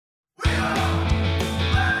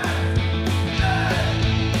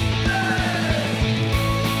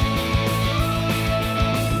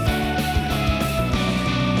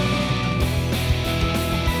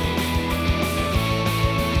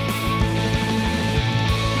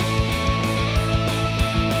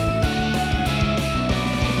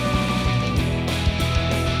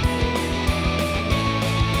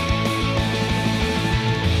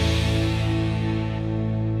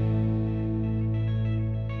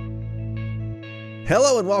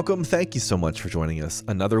Hello and welcome. Thank you so much for joining us.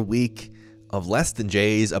 Another week of Less Than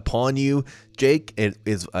Jays upon you. Jake, it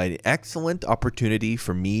is an excellent opportunity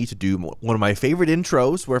for me to do one of my favorite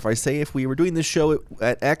intros, where if we were doing this show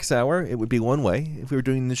at X hour, it would be one way. If we were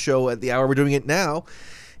doing the show at the hour we're doing it now,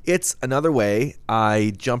 it's another way.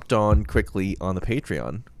 I jumped on quickly on the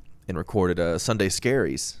Patreon and recorded a Sunday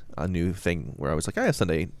Scaries, a new thing where I was like, I have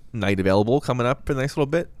Sunday night available coming up for the next little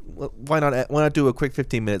bit. Why not do a quick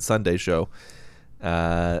 15-minute Sunday show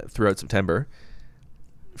throughout September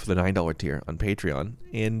for the $9 tier on Patreon.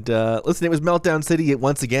 And listen, it was Meltdown City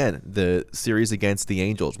once again, the series against the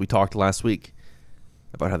Angels. We talked last week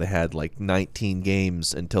about how they had like 19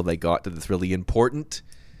 games until they got to this really important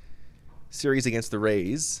series against the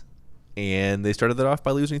Rays, and they started that off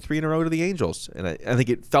by losing 3 in a row to the Angels. And I think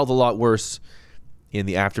it felt a lot worse in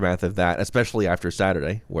the aftermath of that, especially after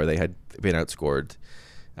Saturday, where they had been outscored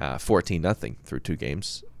 14-0 through 2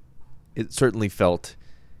 games. It certainly felt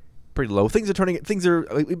pretty low. Things are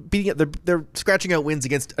beating it. They're scratching out wins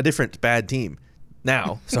against a different bad team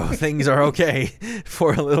now, so things are okay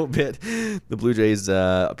for a little bit. The Blue Jays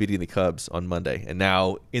beating the Cubs on Monday, and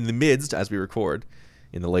now in the midst, as we record,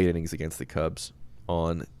 in the late innings against the Cubs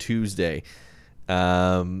on Tuesday.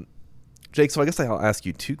 Jake, so I guess I'll ask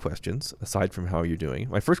you 2 questions aside from how you're doing.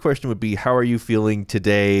 My first question would be, how are you feeling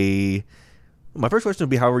today? My first question would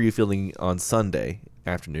be, how are you feeling on Sunday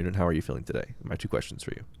afternoon, and how are you feeling today? My 2 questions for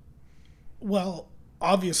you. Well,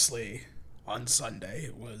 obviously, on Sunday,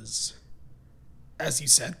 it was, as you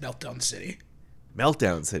said, Meltdown City.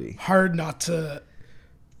 Meltdown City. Hard not to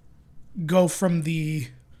go from the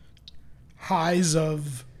highs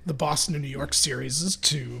of the Boston and New York series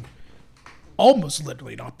to almost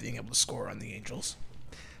literally not being able to score on the Angels.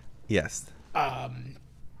 Yes. And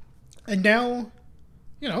now,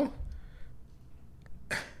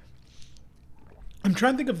 I'm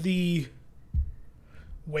trying to think of the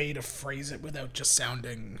way to phrase it without just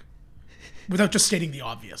stating the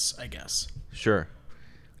obvious, I guess. Sure.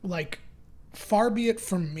 Like, far be it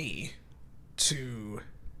from me to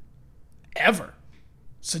ever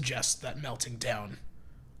suggest that melting down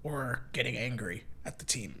or getting angry at the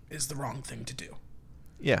team is the wrong thing to do.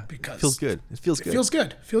 Yeah, because it feels good. It feels good.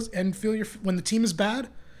 When the team is bad,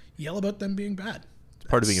 yell about them being bad.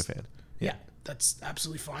 Part of being a fan. Yeah, that's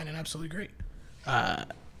absolutely fine and absolutely great.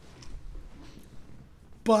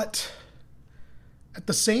 But at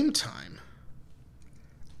the same time,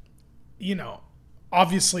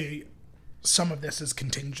 obviously some of this is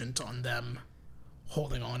contingent on them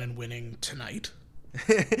holding on and winning tonight.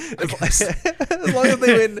 As long as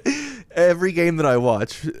they win every game that I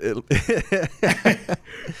watch.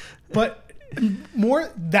 But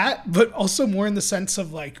also more in the sense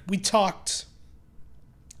of, like, we talked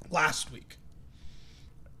last week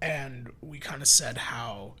and we kind of said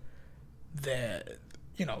how they're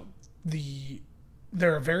a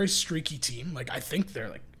very streaky team. Like, I think they're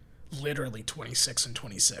like literally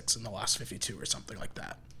 26-26 in the last 52 or something like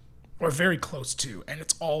that, or very close to, and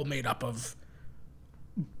it's all made up of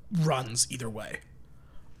runs either way.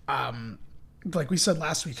 Like we said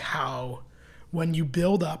last week, how when you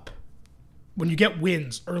get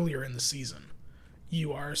wins earlier in the season,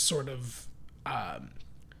 you are sort of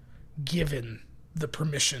given the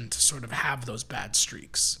permission to sort of have those bad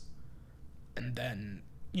streaks. And then,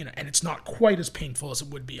 and it's not quite as painful as it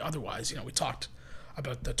would be otherwise. We talked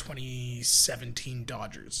about the 2017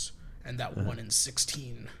 Dodgers and that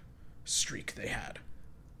 1-in-16 streak they had.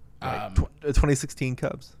 2016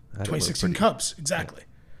 Cubs. 2016 Cubs, exactly.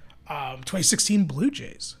 2016 Blue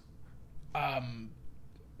Jays.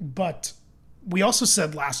 But we also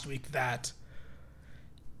said last week that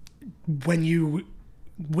when you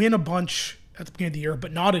win a bunch at the beginning of the year,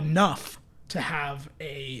 but not enough to have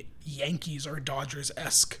a Yankees or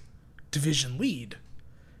Dodgers-esque division lead,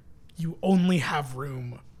 you only have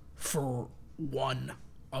room for one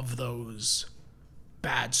of those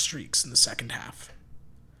bad streaks in the second half.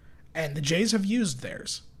 And the Jays have used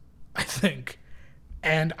theirs, I think.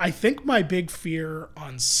 And I think my big fear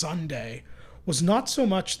on Sunday was not so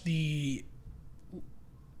much the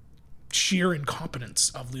sheer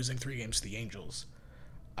incompetence of losing 3 games to the Angels,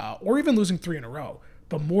 or even losing 3 in a row,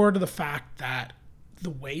 but more to the fact that the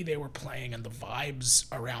way they were playing and the vibes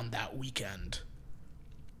around that weekend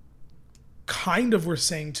kind of were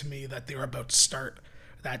saying to me that they were about to start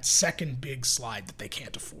that second big slide that they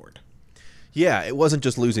can't afford. Yeah, it wasn't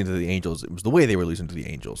just losing to the Angels. It was the way they were losing to the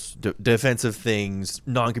Angels. Defensive things,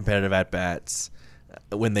 non-competitive at-bats,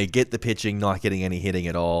 when they get the pitching, not getting any hitting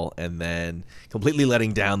at all, and then completely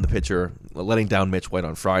letting down the pitcher, letting down Mitch White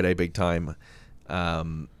on Friday big time.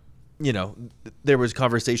 you know, there was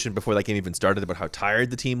conversation before that game even started about how tired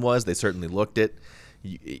the team was. They certainly looked it.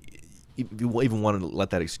 You even wanted to let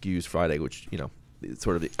that excuse Friday, which, you know, it's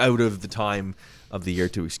sort of out of the time of the year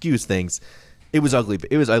to excuse things. It was ugly.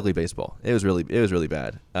 It was ugly baseball. It was really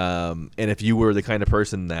bad. And if you were the kind of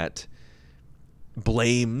person that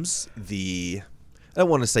blames the, I don't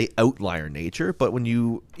want to say outlier nature, but when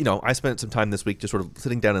you know, I spent some time this week just sort of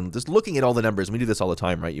sitting down and just looking at all the numbers. And we do this all the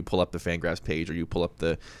time, right? You pull up the Fangraphs page or you pull up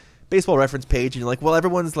the Baseball Reference page, and you're like, well,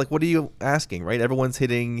 everyone's like, what are you asking, right? Everyone's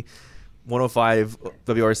hitting 105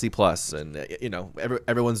 WRC plus, and you know,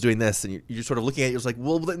 everyone's doing this, and you're sort of looking at it, you're just like,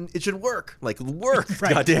 well, then it should work. Like, work,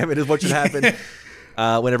 right. God damn it, is what should happen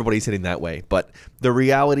when everybody's hitting that way. But the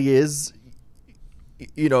reality is,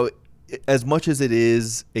 you know, as much as it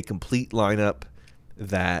is a complete lineup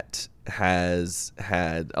that has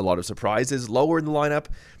had a lot of surprises lower in the lineup,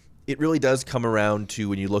 it really does come around to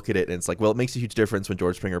when you look at it and it's like, well, it makes a huge difference when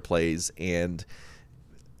George Springer plays. And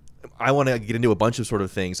I want to get into a bunch of sort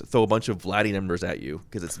of things, throw a bunch of Vladdy numbers at you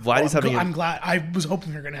because it's Vladdy's having. I'm glad. I was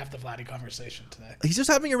hoping we were going to have the Vladdy conversation today. He's just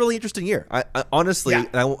having a really interesting year. I honestly, yeah.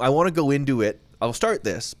 I want to go into it. I'll start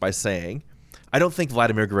this by saying, I don't think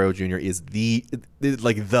Vladimir Guerrero Jr. is the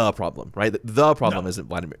problem, right? The problem isn't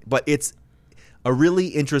Vladimir, but it's a really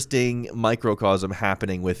interesting microcosm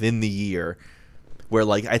happening within the year where,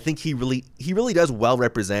 like, I think he really does well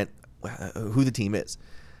represent who the team is,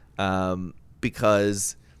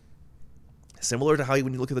 because similar to how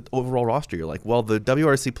when you look at the overall roster, you're like, well, the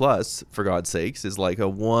WRC plus, for God's sakes, is like a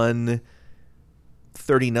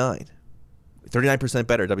 139, 39%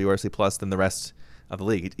 better WRC plus than the rest of the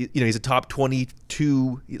league. You know, he's a top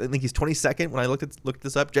 22. I think he's 22nd when I looked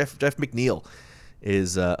this up. Jeff McNeil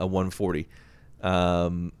is a 140.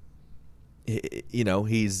 You know,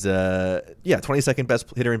 he's 22nd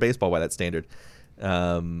best hitter in baseball by that standard.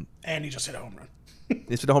 And he just hit a home run.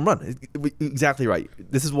 It's a home run. Exactly right.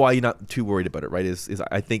 This is why you're not too worried about it, right? Is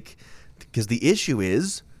I think because the issue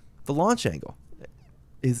is the launch angle.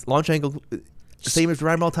 Is launch angle same as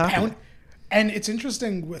Raimel Tapia? And it's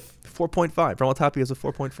interesting with 4.5. Raimel Tapia is a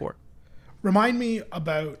 4.4. Remind me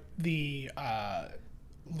about the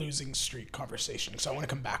losing streak conversation, because I want to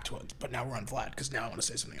come back to it. But now we're on Vlad, because now I want to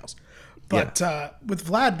say something else. But with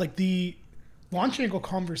Vlad, like the launch angle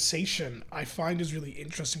conversation, I find is really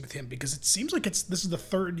interesting with him because it seems like this is the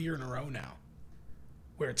third year in a row now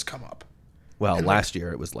where it's come up. Well, and last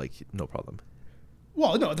year it was like no problem.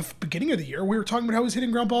 Well, no, at the beginning of the year we were talking about how he was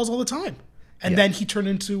hitting ground balls all the time, and then he turned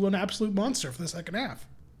into an absolute monster for the second half.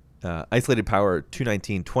 Isolated power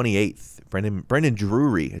 219, 28th. Brandon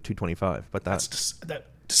Drury at 225. But that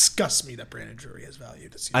disgusts me that Brandon Drury has value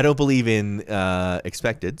this year. I don't believe in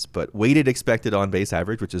expecteds, but weighted expected on base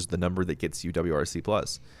average, which is the number that gets you WRC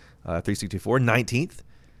plus, 364, 19th,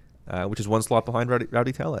 which is one slot behind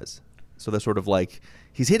Rowdy Tellez. So they're sort of like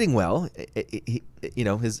he's hitting well. You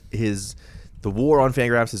know, the WAR on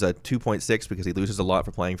Fangraphs is a 2.6 because he loses a lot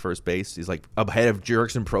for playing first base. He's like ahead of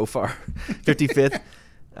Jurickson Profar, 55th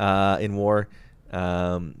in WAR.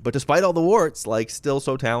 But despite all the warts, like still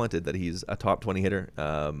so talented that he's a top 20 hitter.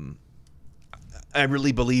 I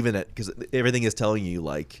really believe in it because everything is telling you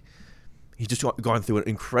like he's just gone through an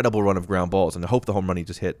incredible run of ground balls, and I hope the home run he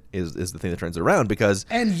just hit is the thing that turns it around. Because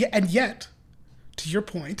and yet, to your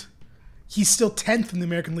point, he's still 10th in the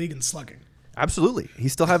American League in slugging. Absolutely,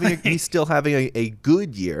 he's still having a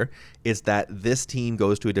good year. It's that this team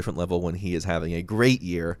goes to a different level when he is having a great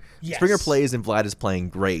year. Yes. Springer plays and Vlad is playing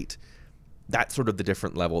great. That's sort of the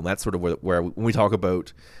different level, and that's sort of where when we talk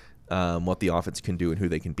about what the offense can do and who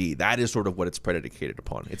they can be, that is sort of what it's predicated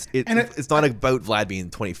upon. It's not about Vlad being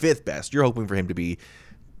 25th best. You're hoping for him to be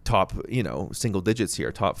top, single digits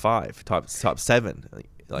here, top 5, top 7.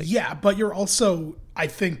 Yeah, but you're also, I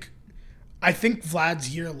think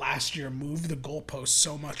Vlad's year last year moved the goalpost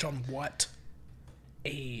so much on what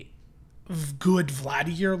a good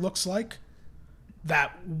Vlad year looks like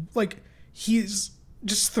that, like, he's.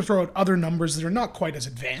 Just to throw out other numbers that are not quite as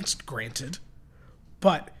advanced, granted,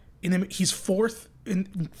 but he's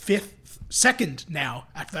second now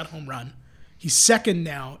after that home run. He's second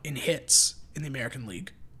now in hits in the American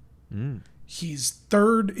League. He's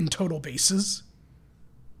third in total bases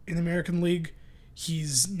in the American League.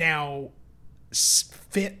 He's now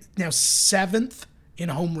seventh in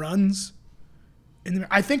home runs.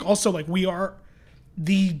 I think also like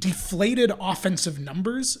the deflated offensive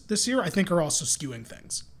numbers this year, I think, are also skewing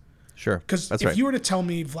things. Sure. Because if you were to tell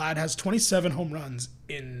me Vlad has 27 home runs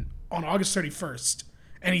on August 31st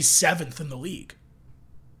and he's 7th in the league,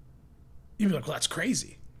 you'd be like, well, that's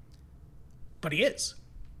crazy. But he is.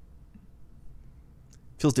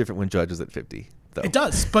 Feels different when Judge is at 50. though. It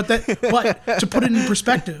does, but to put it in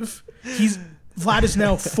perspective, Vlad is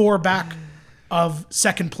now 4 back of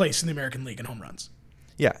second place in the American League in home runs.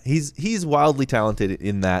 Yeah, he's wildly talented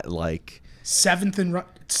in that, like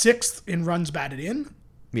 6th in runs batted in.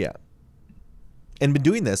 Yeah, and been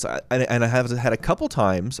doing this, and I have had a couple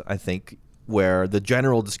times, I think, where the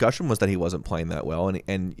general discussion was that he wasn't playing that well,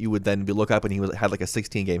 and you would then look up and he had like a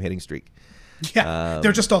 16-game hitting streak. Yeah,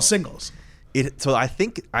 they're just all singles. So I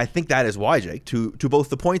think that is why, Jake, to both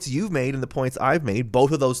the points you've made and the points I've made,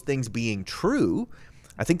 both of those things being true,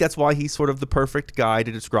 I think that's why he's sort of the perfect guy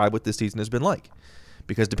to describe what this season has been like.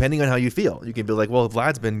 Because depending on how you feel, you can be like, well,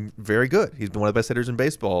 Vlad's been very good. He's been one of the best hitters in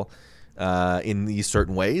baseball in these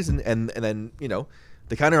certain ways. And then,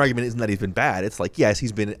 the counter argument isn't that he's been bad. It's like, yes,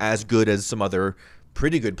 he's been as good as some other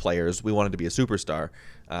pretty good players. We wanted to be a superstar,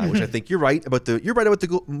 which I think you're right about the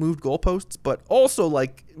moved goalposts, but also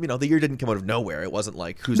like, the year didn't come out of nowhere. It wasn't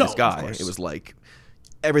like, who's this guy? It was like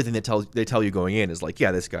everything they tell you going in is like,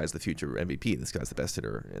 yeah, this guy's the future MVP. This guy's the best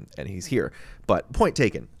hitter, and he's here. But point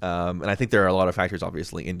taken. And I think there are a lot of factors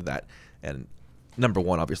obviously into that. And number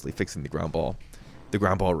one, obviously fixing the ground ball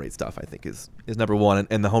rate stuff, I think is number one.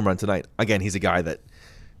 And the home run tonight, again, he's a guy that,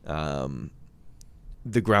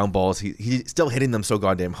 the ground balls, he's still hitting them so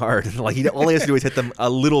goddamn hard. Like all he has to do is hit them a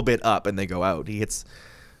little bit up and they go out. He hits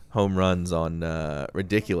home runs on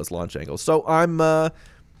ridiculous launch angles. So I'm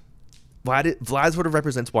Vlad sort of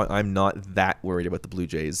represents why I'm not that worried about the Blue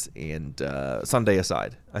Jays. And Sunday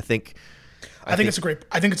aside, I think it's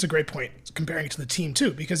a great point comparing it to the team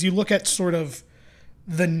too, because you look at sort of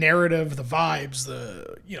the narrative, the vibes,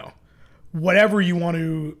 whatever you want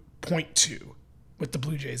to point to with the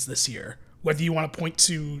Blue Jays this year, whether you want to point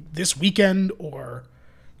to this weekend or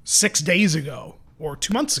 6 days ago or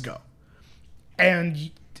 2 months ago. And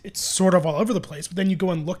it's sort of all over the place. But then you go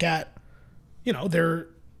and look at, they have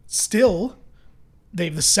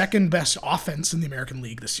the second best offense in the American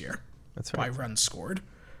League this year. That's right. By runs scored.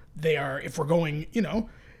 They are, if we're going,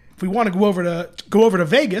 if we want to go over to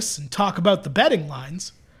Vegas and talk about the betting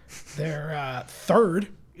lines, they're third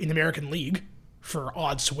in the American League for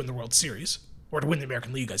odds to win the World Series, or to win the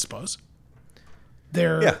American League, I suppose.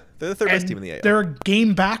 They're the third best team in the AL. They're a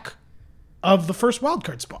game back of the first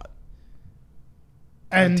wildcard spot.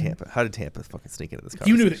 And how did Tampa fucking sneak into this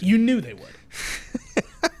conversation? You knew they would.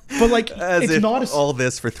 But like, as it's if not all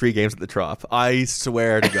this for 3 games at the Trop. I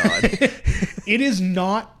swear to God. It is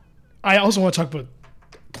not. I also want to talk about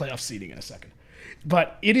playoff seeding in a second,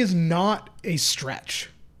 but it is not a stretch,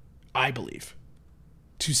 I believe,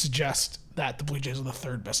 to suggest that the Blue Jays are the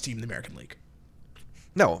third best team in the American League.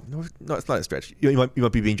 No, it's not a stretch. You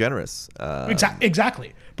might be being generous.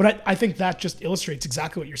 Exactly. But I think that just illustrates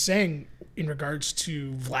exactly what you're saying in regards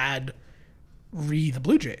to Vlad the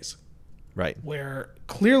Blue Jays. Right. Where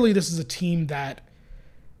clearly this is a team that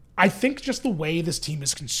I think just the way this team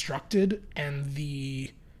is constructed and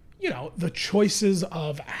the choices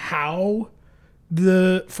of how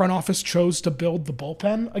the front office chose to build the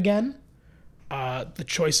bullpen again, the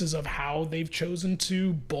choices of how they've chosen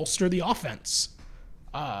to bolster the offense,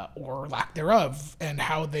 or lack thereof, and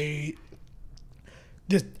how how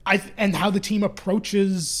the team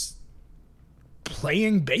approaches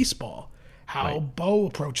playing baseball, how Bo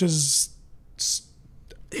approaches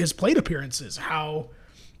his plate appearances, how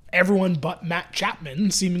everyone but Matt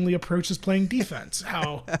Chapman seemingly approaches playing defense,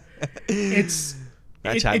 how it's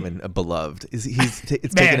Matt Chapman, beloved.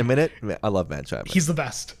 It's taken a minute. I love Matt Chapman. He's the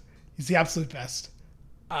best. He's the absolute best.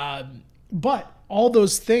 But all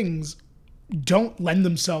those things don't lend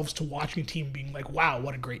themselves to watching a team being like, wow,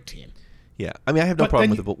 what a great team. Yeah. I mean, I have no problem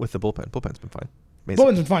with the bullpen. Bullpen's been fine.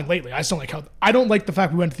 Bullpen's been fine lately. I don't like the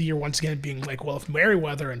fact we went to the year once again being like, well, if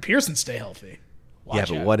Merriweather and Pearson stay healthy.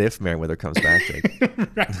 But what if Merriweather comes back, Jake?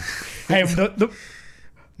 Right. Hey,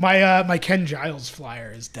 my Ken Giles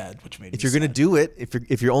flyer is dead, which made me If you're going to do it,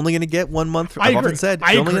 if you're only going to get 1 month, I've often said,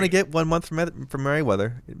 if you're only going to get 1 month from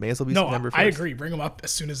Merriweather, it may as well be September 1st. I agree. Bring them up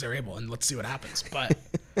as soon as they're able, and let's see what happens. But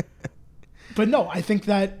but no, I think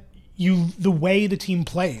that the way the team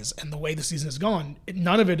plays and the way the season has gone,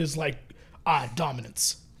 none of it is like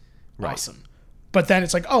dominance. Right. Awesome. But then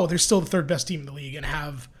it's like, oh, they're still the third best team in the league and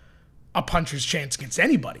have a puncher's chance against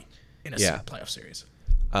anybody in a playoff series.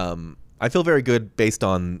 I feel very good based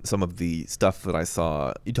on some of the stuff that I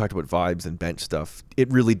saw. You talked about vibes and bench stuff.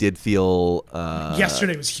 It really did feel...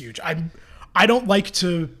 yesterday was huge. I don't like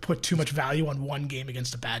to put too much value on one game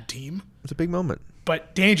against a bad team. It's a big moment.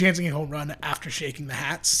 But Danny Jansen home run after shaking the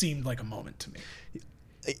hat seemed like a moment to me.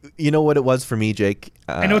 You know what it was for me, Jake?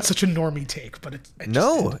 I know it's such a normie take, but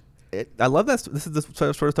I love that. This is the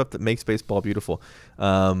sort of stuff that makes baseball beautiful.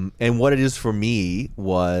 And what it is for me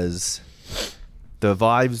was the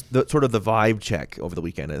vibes, the sort of the vibe check over the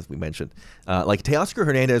weekend, as we mentioned. Like Teoscar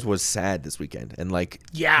Hernandez was sad this weekend, and like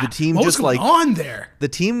Yeah. the team what just was going like on there? the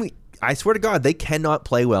team. I swear to God, they cannot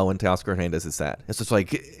play well when Teoscar Hernandez is sad. It's just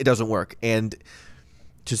like it doesn't work. And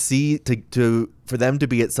to see for them to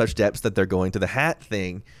be at such depths that they're going to the hat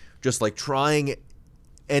thing, just like trying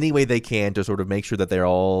any way they can to sort of make sure that they're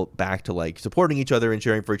all back to like supporting each other and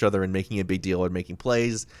cheering for each other and making a big deal and making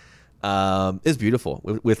plays. Is beautiful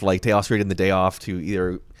with like Teoscar getting the day off to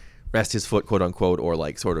either rest his foot, quote unquote, or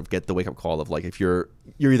like sort of get the wake up call of like if you're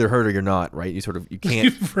either hurt or you're not, right? You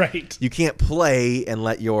can't Right. You can't play and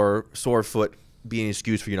let your sore foot be an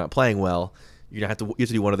excuse for you not playing well. You have to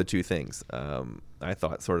do one of the two things. I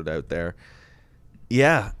thought sorted out there.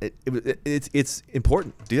 Yeah, it's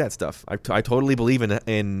important to do that stuff. I totally believe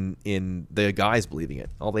in the guys believing it.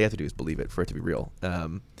 All they have to do is believe it for it to be real.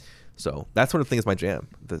 So that's one of the things my jam,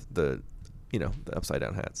 the upside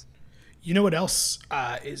down hats. You know what else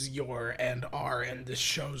is your and our and this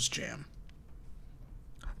show's jam?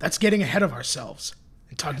 That's getting ahead of ourselves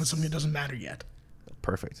and talking about something that doesn't matter yet.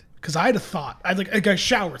 Perfect. Because I had a thought. I had like a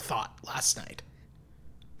shower thought last night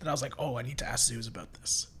that I was like, oh, I need to ask Zeus about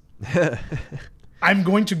this. I'm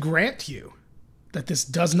going to grant you that this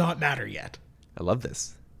does not matter yet. I love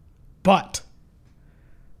this. But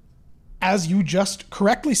as you just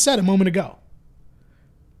correctly said a moment ago,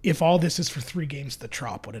 if all this is for 3 games at the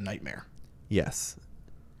Trop, what a nightmare. Yes.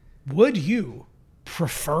 Would you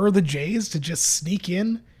prefer the Jays to just sneak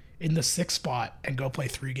in the 6th spot and go play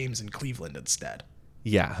 3 games in Cleveland instead?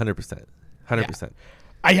 Yeah, 100%. 100%.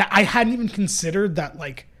 I hadn't even considered that,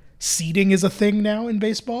 like, seeding is a thing now in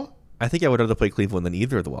baseball. I think I would rather play Cleveland than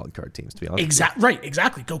either of the wild card teams, to be honest. Right,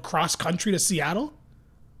 exactly. Go cross country to Seattle?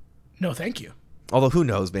 No, thank you. Although, who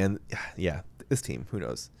knows, man? Yeah, this team, who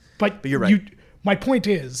knows? But you're right. My point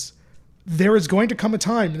is, there is going to come a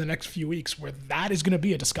time in the next few weeks where that is going to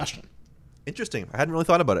be a discussion. Interesting. I hadn't really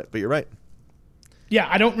thought about it, but you're right. Yeah,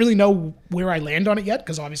 I don't really know where I land on it yet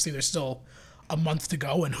because obviously there's still a month to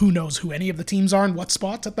go and who knows who any of the teams are in what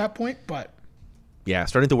spots at that point. But yeah,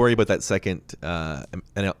 starting to worry about that second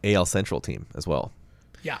AL Central team as well.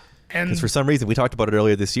 Yeah. And because for some reason, we talked about it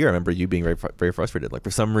earlier this year. I remember you being very, very frustrated. Like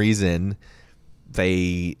for some reason,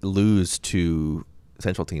 they lose to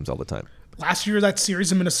Central teams all the time. Last year, that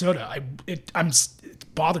series in Minnesota, it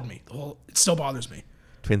bothered me. It still bothers me.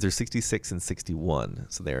 Twins are 66 and 61,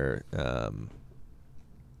 so they're 3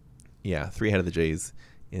 ahead of the Jays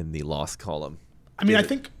in the loss column. I mean,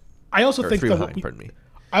 I also think that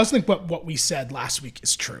I also think what we said last week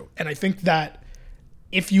is true, and I think that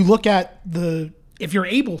if you look at if you're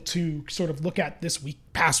able to sort of look at this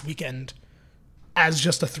past weekend as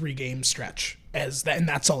just a 3-game stretch, and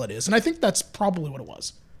that's all it is, and I think that's probably what it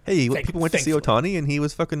was. Hey, people went to see Ohtani, and he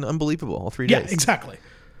was fucking unbelievable all 3 days. Yeah, exactly.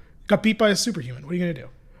 Got beat by a superhuman. What are you going to do?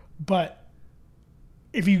 But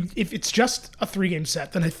if it's just a 3-game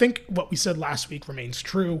set, then I think what we said last week remains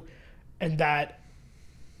true, and that,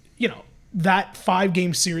 that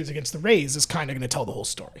 5-game series against the Rays is kind of going to tell the whole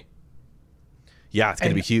story. Yeah, it's going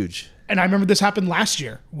to be huge. And I remember this happened last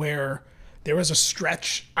year where there was a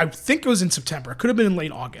stretch. I think it was in September. It could have been in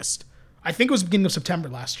late August. I think it was beginning of September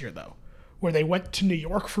last year, though, where they went to New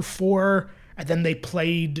York for 4, and then they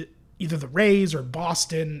played either the Rays or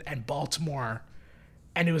Boston and Baltimore.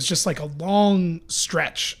 And it was just like a long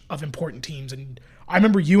stretch of important teams. And I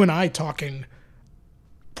remember you and I talking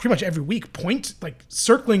pretty much every week,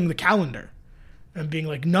 circling the calendar and being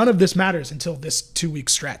like, none of this matters until this 2-week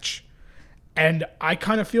stretch. And I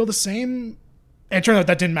kind of feel the same. And it turned out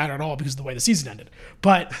that didn't matter at all because of the way the season ended.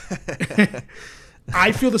 But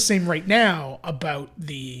I feel the same right now about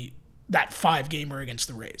that 5-gamer against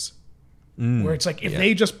the Rays. Where it's like,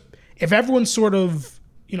 if everyone sort of,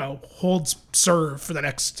 holds serve for the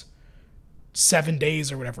next 7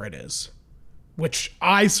 days or whatever it is, which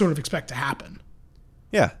I sort of expect to happen.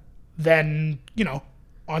 Yeah. Then,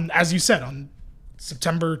 as you said, on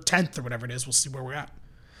September 10th or whatever it is, we'll see where we're at.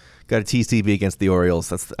 Got a TCB against the Orioles.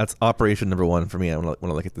 That's operation number 1 for me. I want to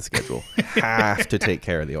look at the schedule. Have to take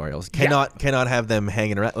care of the Orioles. Cannot have them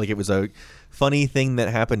hanging around. Like it was a funny thing that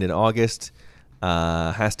happened in August.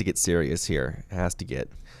 Has to get serious here. Has to get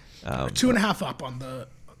 2.5 up on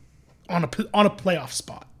a playoff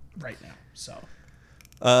spot right now. So.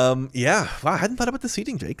 Yeah. Wow, I hadn't thought about the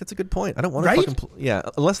seating, Jake. That's a good point. I don't want to right?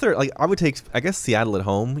 unless they're like, I would take, I guess, Seattle at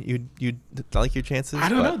home. You'd like your chances. I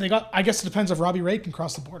don't know. I guess it depends if Robbie Ray can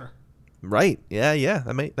cross the border. Right. Yeah.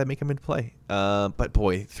 That may come into play. But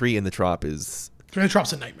boy, 3 in the Trop is 3 in the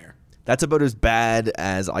Trop's a nightmare. That's about as bad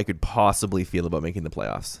as I could possibly feel about making the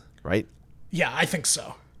playoffs. Right. Yeah, I think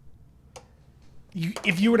so.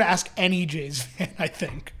 If you were to ask any Jays fan, I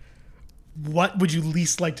think what would you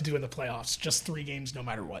least like to do in the playoffs? Just 3 games, no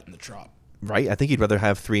matter what, in the Trop. Right? I think you'd rather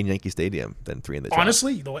have 3 in Yankee Stadium than 3 in the Trop.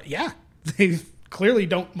 Honestly, you know what? Yeah, they clearly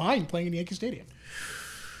don't mind playing in Yankee Stadium.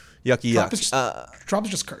 Yucky Trop yuck. Trop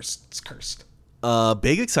is just cursed. It's cursed.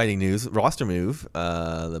 Big exciting news, roster move.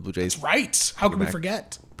 The Blue Jays That's right. How can we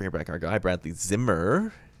forget? bring back our guy Bradley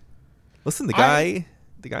Zimmer. Listen, the guy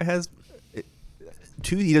has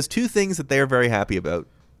he does 2 things that they're very happy about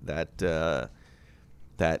that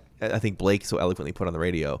I think Blake so eloquently put on the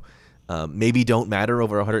radio. Maybe don't matter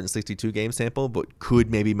over a 162 game sample, but could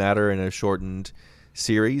maybe matter in a shortened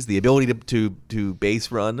series. The ability to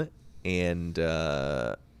base run and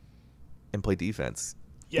play defense.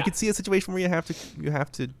 Yeah. You could see a situation where you have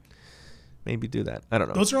to maybe do that. I don't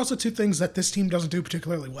know. Those are also 2 things that this team doesn't do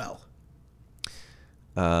particularly well.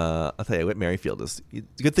 I'll tell you, Whit Merrifield is. It's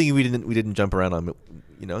a good thing we didn't jump around on.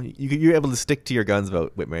 You know, you're able to stick to your guns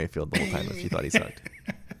about Whit Merrifield the whole time if you thought he sucked.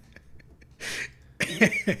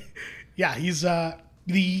 Yeah, he's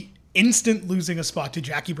the instant losing a spot to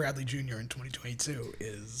Jackie Bradley Jr. in 2022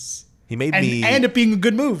 is. He made and it being a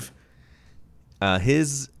good move.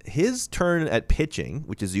 His turn at pitching,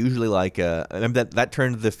 which is usually like I remember that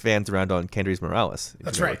turned the fans around on Kendrys Morales. If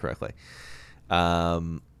That's I remember right.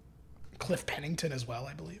 Correctly. Cliff Pennington as well,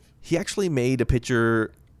 I believe. He actually made a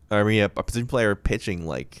position player pitching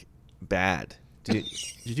like bad. Did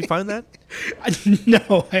you find that?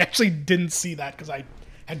 No, I actually didn't see that because I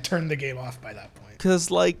had turned the game off by that point.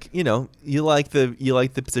 Because like you like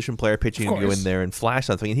the position player pitching to go in there and flash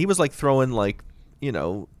something, and he was like throwing like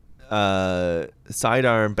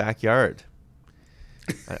sidearm backyard.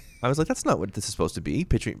 I was like, that's not what this is supposed to be.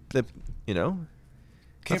 Pitching, it's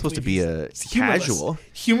not supposed to be a casual.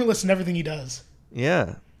 Humorless in everything he does.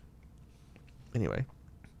 Yeah. Anyway,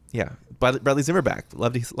 yeah. Bradley Zimmer back.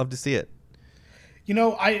 Love to see it.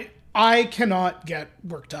 I cannot get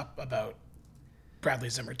worked up about Bradley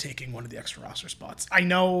Zimmer taking one of the extra roster spots. I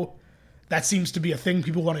know that seems to be a thing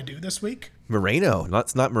people want to do this week. Moreno.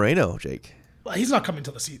 It's not Moreno, Jake. Well, he's not coming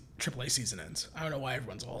until the AAA season ends. I don't know why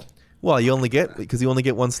everyone's all. Well, you only get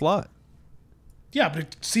 1 slot. Yeah,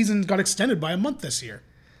 but the season got extended by a month this year.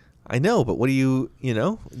 I know, but what do you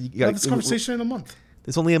got this conversation in a month.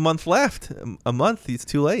 There's only a month left. A month, it's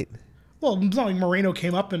too late. Well, it's not like Moreno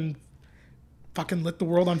came up and fucking lit the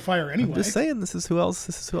world on fire anyway. I'm just saying, this is who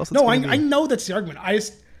else. No, I know that's the argument.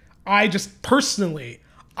 I just personally,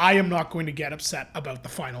 I am not going to get upset about the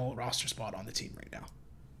final roster spot on the team right now.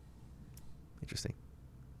 Interesting.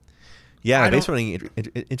 Yeah, base running,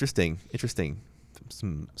 interesting.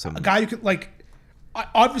 Some a guy you could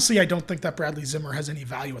obviously, I don't think that Bradley Zimmer has any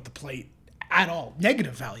value at the plate at all.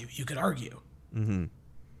 Negative value, you could argue. Mm-hmm.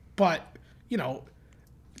 But,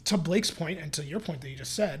 to Blake's point and to your point that you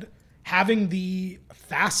just said, having the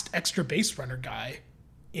fast extra base runner guy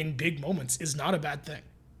in big moments is not a bad thing.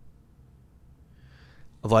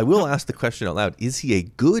 Although I will ask the question out loud, is he a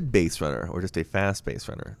good base runner or just a fast base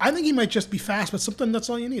runner? I think he might just be fast, but something that's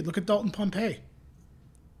all you need. Look at Dalton Pompey.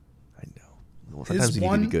 I know. Well, sometimes you need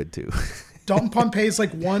to be good, too. Dalton Pompey is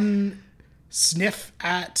like one sniff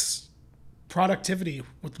at productivity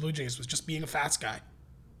with the Blue Jays was just being a fast guy.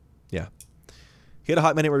 Yeah. He had a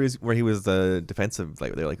hot minute where he was defensive.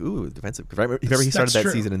 Like they're like, ooh, defensive. Remember he started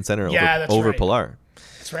that season in center over right. Pilar.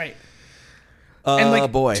 That's right.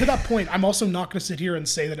 And boy. To that point, I'm also not going to sit here and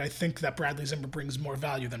say that I think that Bradley Zimmer brings more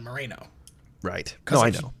value than Moreno. Right. No, I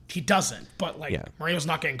know. He doesn't. But Moreno's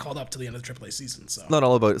not getting called up to the end of the AAA season. So not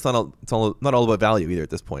all about value either at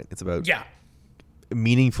this point. It's about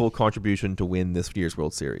meaningful contribution to win this year's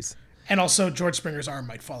World Series. And also, George Springer's arm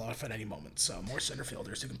might fall off at any moment. So more center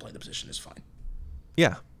fielders who can play the position is fine.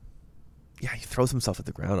 Yeah. Yeah, he throws himself at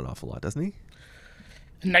the ground an awful lot, doesn't he?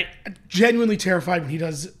 And I'm genuinely terrified when he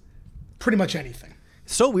does pretty much anything.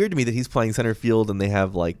 It's so weird to me that he's playing center field and they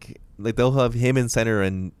have they'll have him in center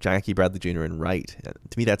and Jackie Bradley Jr. in right.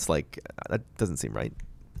 To me, that's that doesn't seem right.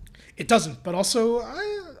 It doesn't, but also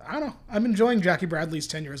I don't know. I'm enjoying Jackie Bradley's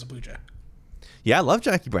tenure as a Blue Jay. Yeah, I love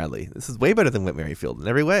Jackie Bradley. This is way better than Whit Merrifield in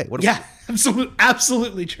every way.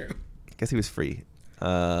 Absolutely true. I guess he was free.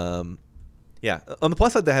 Yeah. On the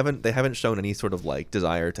plus side, they haven't shown any sort of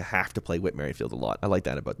desire to have to play Whit Merrifield a lot. I like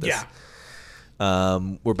that about this. Yeah.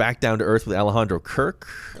 We're back down to earth with Alejandro Kirk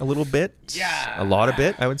a little bit. Yeah. A lot of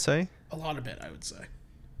it, I would say.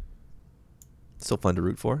 Still fun to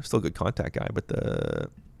root for. Still a good contact guy, but the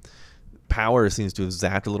power seems to have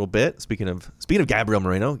zapped a little bit. Speaking of Gabriel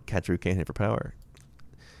Moreno, catcher who can't hit for power.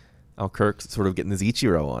 Al Kirk's sort of getting his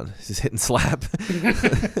Ichiro on. He's just hitting slap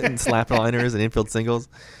and slap liners and infield singles.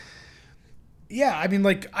 Yeah, I mean,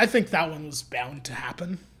 I think that one was bound to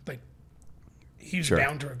happen. He was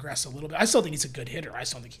bound to regress a little bit. I still think he's a good hitter. I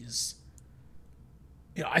still think he's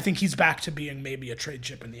I think he's back to being maybe a trade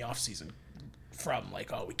chip in the offseason from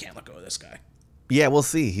like, oh, we can't let go of this guy. Yeah, we'll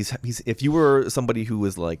see. He's if you were somebody who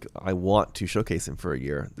was like, I want to showcase him for a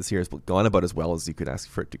year, this year has gone about as well as you could ask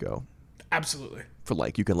for it to go. Absolutely. For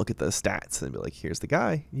like, you can look at the stats and be like, here's the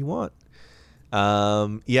guy you want.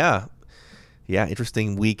 Yeah,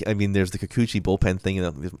 interesting week. I mean, there's the Kikuchi bullpen thing.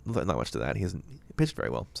 There's not much to that. He hasn't pitched very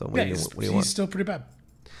well. So what do you want? He's still pretty bad.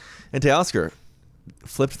 And Teoscar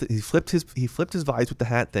he flipped his vibes with the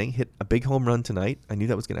hat thing. Hit a big home run tonight. I knew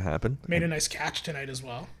that was going to happen. Made a nice catch tonight as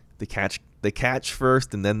well. The catch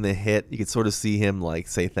first, and then the hit. You could sort of see him like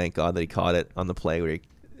say thank God that he caught it on the play.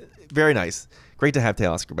 Very nice. Great to have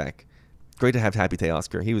Teoscar back. Great to have Happy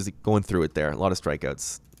Teoscar. He was going through it there. A lot of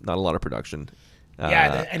strikeouts, not a lot of production.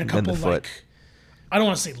 Yeah, and a couple like, I don't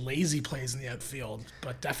want to say lazy plays in the outfield,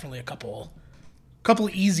 but definitely a couple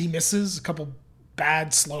easy misses, a couple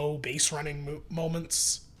bad slow base running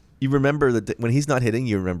moments. You remember that when he's not hitting,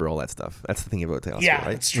 you remember all that stuff. That's the thing about Teoscar, right?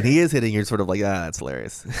 That's true. When he is hitting, you're sort of like, that's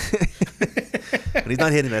hilarious. When he's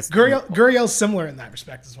not hitting, that's Gurriel's similar in that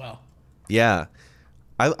respect as well. Yeah,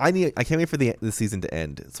 I can't wait for the season to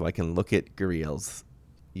end so I can look at Gurriel's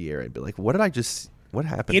year and be like, what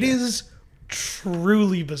happened? It is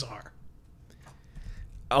truly bizarre.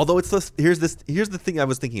 Although here's the thing I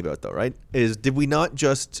was thinking about though, right? Is did we not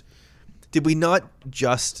just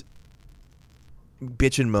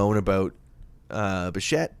bitch and moan about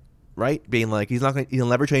Bichette, right? Being like he'll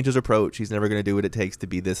never change his approach. He's never going to do what it takes to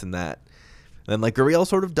be this and that. And then like Gurriel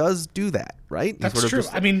sort of does do that, right? That's true.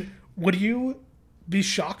 I mean, would you be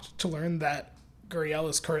shocked to learn that Gurriel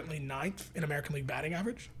is currently 9th in American League batting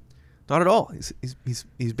average? Not at all.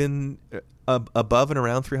 He's been above and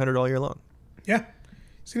around 300 all year long. Yeah,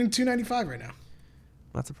 he's hitting 295 right now.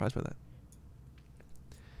 Not surprised by that.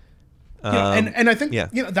 And I think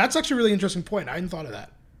that's actually a really interesting point. I hadn't thought of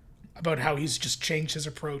that, about how he's just changed his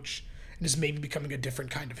approach and is maybe becoming a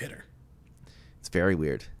different kind of hitter. It's very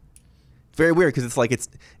weird. Very weird because it's like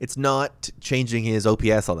it's not changing his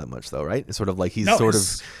OPS all that much though, right? It's sort of like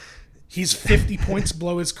he's 50 points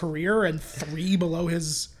below his career and 3 below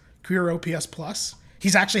his career OPS plus.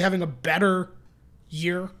 He's actually having a better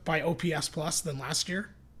year by OPS plus than last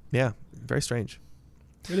year. Yeah, very strange.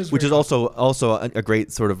 It is, which is also a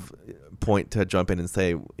great sort of point to jump in and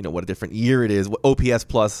say, what a different year it is. OPS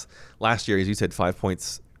plus last year, as you said, 5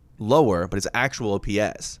 points lower, but it's actual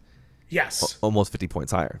OPS. Yes. Almost 50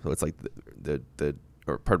 points higher. So it's like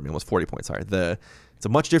almost 40 points higher. It's a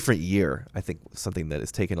much different year. I think something that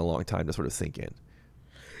has taken a long time to sort of sink in.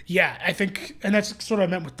 Yeah, I think, and that's sort of what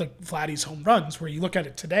I meant with the Vladdy's home runs, where you look at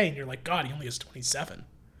it today and you're like, God, he only has 27.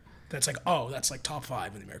 That's like, that's like top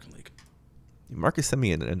 5 in the American League. Marcus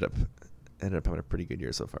Semien ended up having a pretty good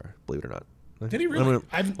year so far, believe it or not. Did he really?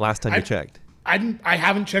 Last time you checked. I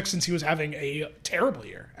haven't checked since he was having a terrible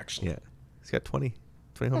year, actually. Yeah, he's got 20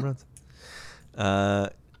 home runs.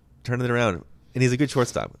 Turning it around. And he's a good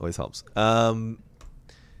shortstop. Always helps.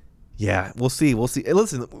 Yeah, we'll see. Hey,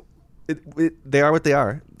 listen, they are what they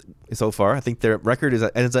are so far. I think their record is,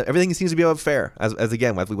 everything seems to be about fair, as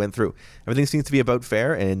again, as we went through. Everything seems to be about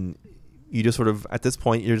fair, and you just sort of, at this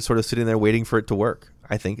point, you're just sort of sitting there waiting for it to work,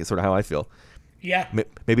 I think, is sort of how I feel. Yeah.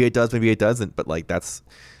 Maybe it does, maybe it doesn't, but like that's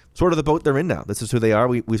sort of the boat they're in now. This is who they are.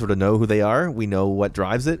 We sort of know who they are. We know what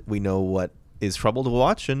drives it. We know what is trouble to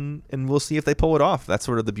watch, and we'll see if they pull it off. That's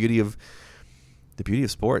sort of the beauty of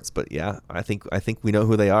sports. But yeah, I think we know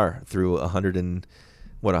who they are through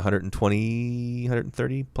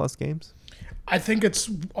 130 plus games. I think it's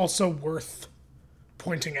also worth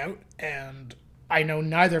pointing out, and I know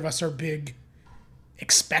neither of us are big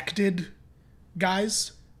expected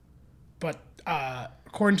guys, but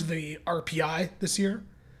according to the RPI this year,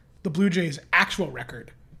 the Blue Jays' actual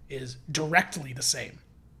record is directly the same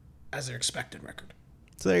as their expected record.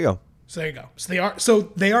 So there you go. So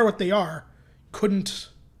they are what they are. Couldn't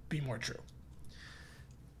be more true.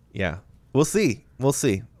 Yeah. We'll see.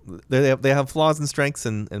 They have flaws and strengths,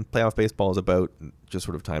 and playoff baseball is about just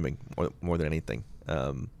sort of timing more than anything.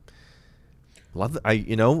 I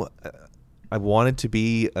wanted to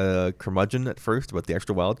be a curmudgeon at first about the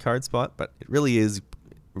extra wild card spot, but it really is.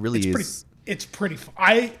 It's pretty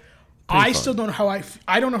fun. I still don't know how I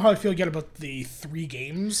don't know how I feel yet about the 3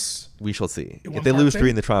 games. We shall see. If they lose 3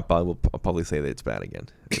 in the trot, I'll probably say that it's bad again.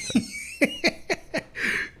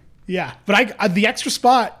 Yeah, but the extra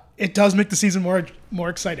spot, it does make the season more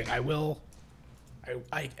exciting. I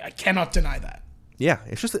cannot deny that. Yeah,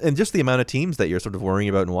 it's just the amount of teams that you're sort of worrying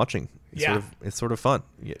about and watching. It's sort of fun.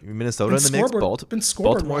 Minnesota in the mix,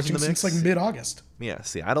 Baltimore's in the mix since like mid-August. Yeah,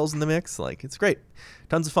 Seattle's in the mix. Like, it's great,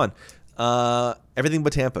 tons of fun. Everything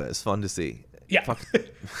but Tampa is fun to see. Yeah,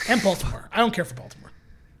 and Baltimore. I don't care for Baltimore.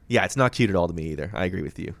 Yeah, it's not cute at all to me either. I agree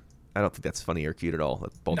with you. I don't think that's funny or cute at all.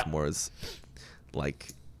 That Baltimore is like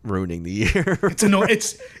ruining the year. It's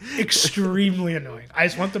It's extremely annoying. I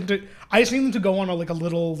just need them to go on a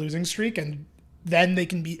little losing streak, and then they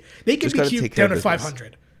can be cute down to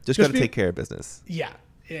 500. Just got to take care of business. Yeah.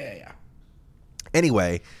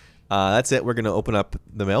 Anyway, that's it. We're gonna open up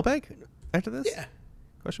the mailbag after this. Yeah.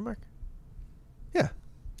 Question mark. Yeah.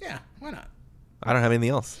 Yeah. Why not? I don't have anything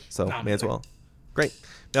else, so may as well. Great.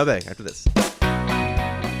 Mailbag after this.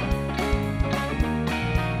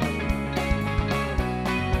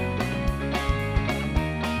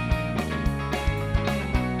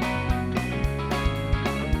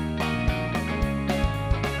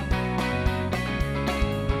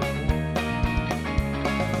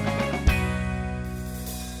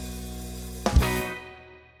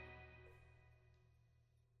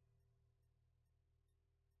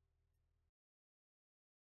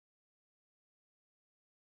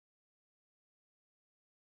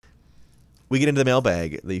 We get into the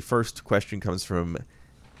mailbag. The first question comes from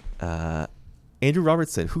Andrew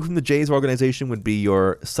Robertson. Who from the Jays organization would be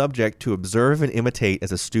your subject to observe and imitate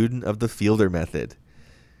as a student of the Fielder method?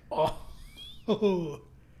 I feel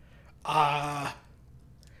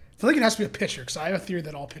like it has to be a pitcher, because I have a theory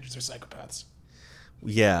that all pitchers are psychopaths.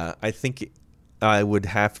 Yeah, I think I would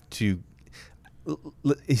have to.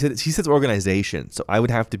 He says organization, so I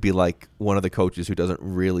would have to be like one of the coaches who doesn't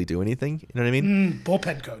really do anything. You know what I mean?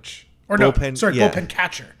 Bullpen coach. Bullpen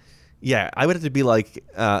catcher. Yeah, I would have to be like,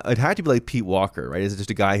 it'd have to be like Pete Walker, right? Is just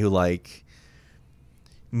a guy who like,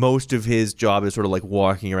 most of his job is sort of like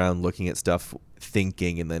walking around, looking at stuff,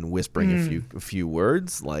 thinking, and then whispering a few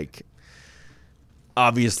words. Like,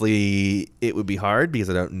 obviously, it would be hard because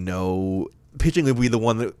I don't know. Pitching would be the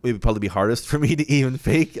one that would probably be hardest for me to even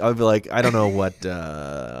fake. I would be like, I don't know what.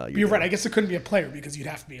 You're right. I guess it couldn't be a player because you'd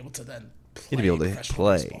have to be able to then play. You'd be able to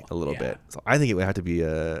play a little bit. So I think it would have to be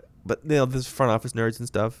but there's front office nerds and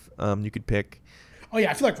stuff you could pick. Oh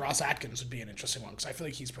yeah, I feel like Ross Atkins would be an interesting one because I feel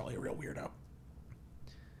like he's probably a real weirdo.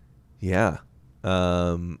 Yeah,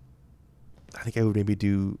 I think I would maybe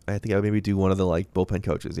do one of the like bullpen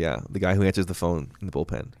coaches. Yeah, the guy who answers the phone in the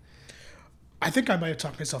bullpen. I think I might have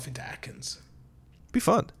talked myself into Atkins. Be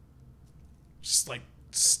fun. Just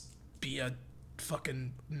be a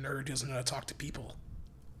fucking nerd who doesn't know how to talk to people.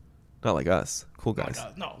 Not like us, cool guys.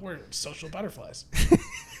 No, we're social butterflies.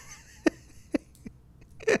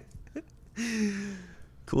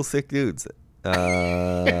 Cool, sick dudes.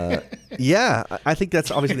 Yeah, I think that's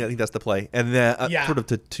obviously. I think that's the play, and sort of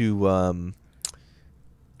to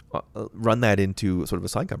run that into sort of a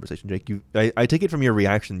side conversation, Jake. I take it from your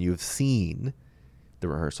reaction, you've seen the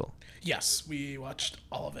rehearsal. Yes, we watched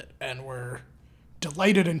all of it, and we're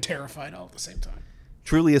delighted and terrified all at the same time.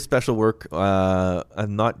 Truly a special work. I've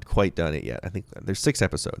not quite done it yet. I think there's 6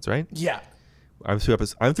 episodes, right? Yeah. I'm through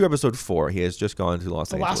episode 4. He has just gone to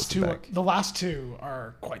Los Angeles. The last two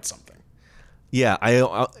are quite something. Yeah,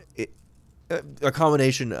 a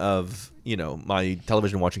combination of my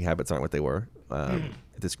television watching habits aren't what they were at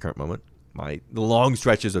this current moment. The long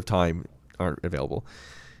stretches of time aren't available,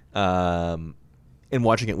 and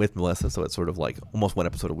watching it with Melissa, so it's sort of like almost one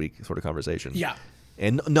episode a week sort of conversation. Yeah.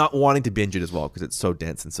 And not wanting to binge it as well because it's so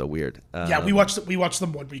dense and so weird. Yeah, we watched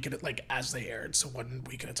them 1 week as they aired, so 1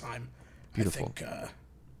 week at a time. Beautiful.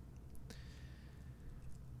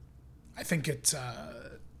 I think it.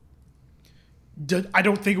 I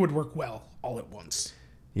don't think it would work well all at once.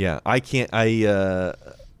 Yeah, I can't. I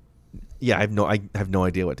have no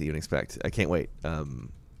idea what to even expect. I can't wait.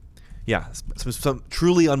 Yeah, some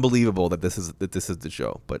truly unbelievable that this is the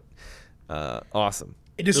show, but awesome.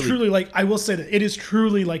 It is really, truly I will say that it is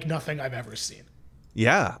truly like nothing I've ever seen.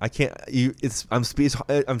 Yeah, I can't. I'm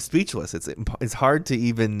speechless. It's hard to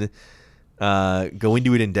even go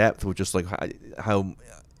into it in depth, which just like how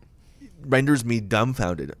renders me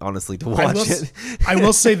dumbfounded, honestly, to watch it. I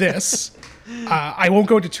will say this. I won't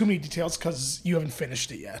go into too many details because you haven't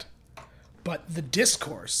finished it yet. But the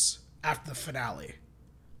discourse after the finale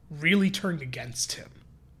really turned against him.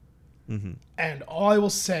 Mm-hmm. And all I will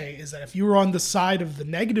say is that if you were on the side of the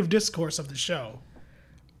negative discourse of the show,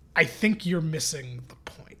 I think you're missing the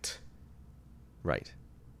point. Right.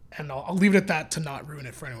 And I'll leave it at that to not ruin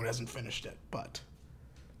it for anyone who hasn't finished it. But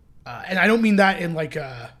and I don't mean that in like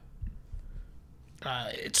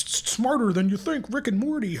it's smarter than you think, Rick and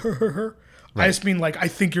Morty. Right. I just mean I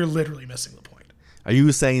think you're literally missing the point. Are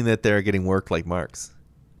you saying that they're getting work like Marx?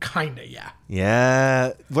 Kinda, yeah.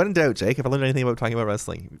 Yeah. When in doubt, Jake, if I learned anything about talking about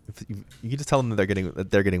wrestling, you can just tell them that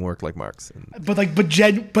they're getting work like Marx.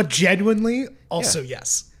 But genuinely, also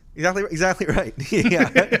yes. Exactly right.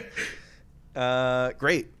 Yeah.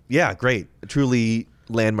 Great. Yeah, great. Truly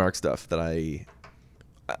landmark stuff that I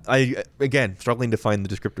again struggling to find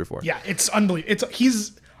the descriptor for. Yeah, it's unbelievable.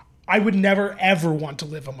 I would never ever want to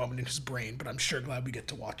live a moment in his brain, but I'm sure glad we get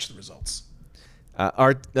to watch the results.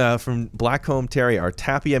 From Blackcomb Terry, our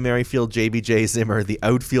Tapia, Merrifield, JBJ, Zimmer, the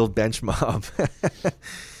outfield bench mob.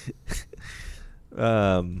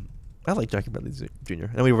 I like Jackie Bradley Jr.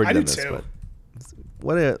 I know we've already done this, too.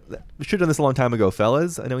 But we should have done this a long time ago,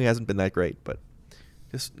 fellas. I know he hasn't been that great, but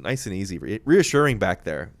just nice and easy, reassuring back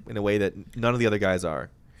there in a way that none of the other guys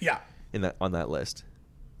are. Yeah. On that list.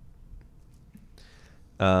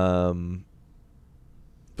 So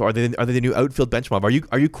are they the new outfield bench mob? Are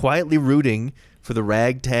you quietly rooting for the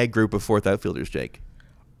ragtag group of fourth outfielders, Jake?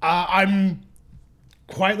 I'm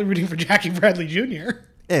quietly rooting for Jackie Bradley Jr.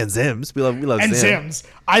 And Zims. We love and Zim. Zims.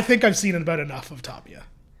 I think I've seen about enough of Tapia.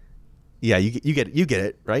 Yeah, you get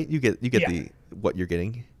it, right? You get Yeah. what you're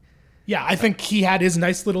getting. Yeah, I think he had his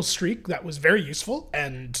nice little streak that was very useful,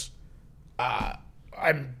 and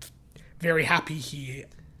I'm very happy he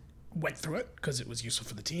went through it because it was useful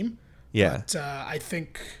for the team. Yeah. But I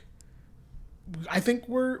think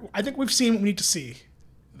we've seen what we need to see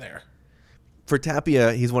there. For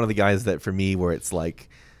Tapia, he's one of the guys that for me where it's like,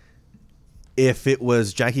 if it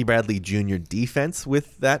was Jackie Bradley Jr. defense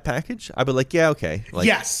with that package, I'd be like, yeah, okay. Like,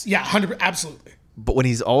 yes, yeah, 100%, absolutely. But when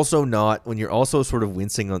he's also not, when you're also sort of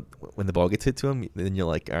wincing on when the ball gets hit to him, then you're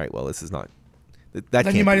like, all right, well, this is not.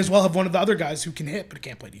 Then you might as well have one of the other guys who can hit but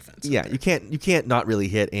can't play defense. Yeah, you can't not really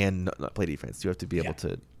hit and not play defense. You have to be able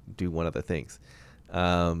to do one of the things.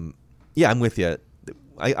 Yeah, I'm with you.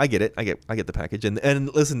 I get it. I get the package.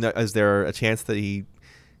 And listen, is there a chance that he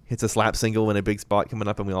hits a slap single in a big spot coming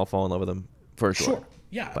up and we all fall in love with him? For sure. Sure.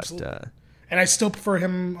 Yeah, but, absolutely. And I still prefer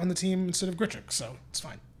him on the team instead of Grichuk, so it's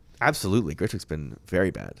fine. Absolutely. Grichuk's been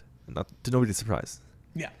very bad. Not to nobody's surprise.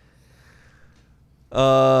 Yeah.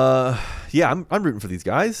 Yeah, I'm rooting for these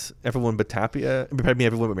guys. Everyone but Tapia.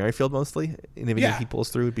 Everyone but Merrifield mostly. And if he pulls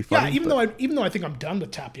through, it'd be fun. Yeah, even though I think I'm done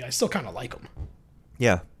with Tapia, I still kind of like him.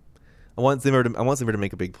 Yeah. I want Zimmer to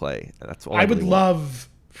make a big play. That's all I would love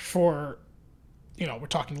for, we're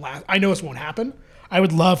talking last. I know this won't happen. I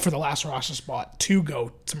would love for the last roster spot to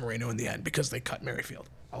go to Moreno in the end because they cut Merrifield.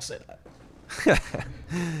 I'll say that.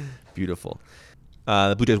 Beautiful.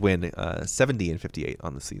 The Blue Jays win 70-58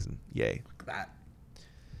 on the season. Yay.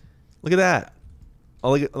 Look at that.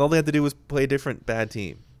 All they had to do was play a different bad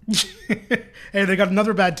team. Hey, they got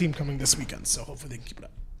another bad team coming this weekend, so hopefully they can keep it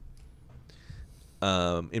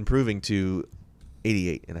up. Improving to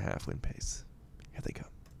 88.5 win pace. Here they go.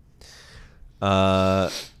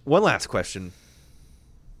 One last question.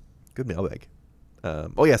 Good mailbag. The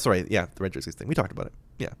red jerseys thing. We talked about it.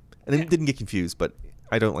 Yeah. And then didn't get confused, but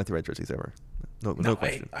I don't like the red jerseys ever. No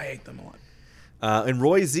question. I hate them a lot. And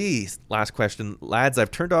Roy Z, last question. Lads, I've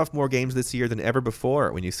turned off more games this year than ever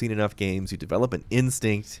before. When you've seen enough games, you develop an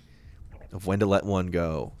instinct of when to let one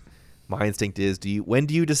go. My instinct is, when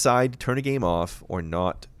do you decide to turn a game off or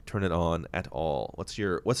not turn it on at all? What's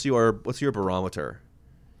your barometer?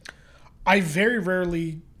 I very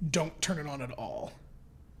rarely don't turn it on at all.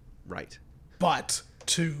 Right. But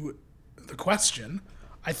to the question,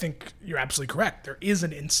 I think you're absolutely correct. There is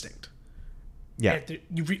an instinct. Yeah.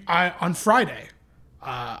 On Friday,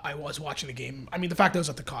 I was watching the game. I mean, the fact that I was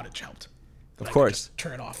at the cottage helped. Of course. I could just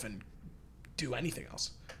turn it off and do anything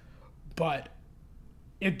else. But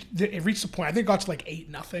it reached a point. I think it got to like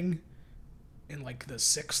 8-0 in like the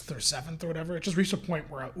 6th or 7th or whatever. It just reached a point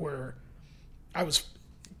where I was.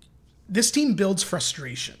 This team builds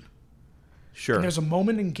frustration. Sure. And there's a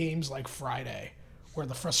moment in games like Friday where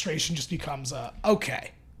the frustration just becomes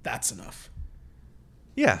okay, that's enough.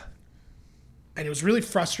 Yeah. And it was really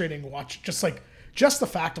frustrating to watch just the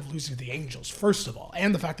fact of losing to the Angels, first of all,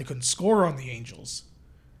 and the fact they couldn't score on the Angels.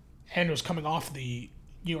 And it was coming off the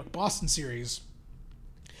New York-Boston series.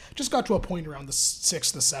 Just got to a point around the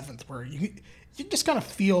 6th, the 7th where you just kind of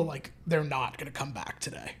feel like they're not going to come back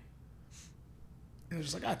today. And it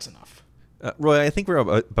was like, that's enough. Roy, I think we're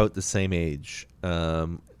about the same age.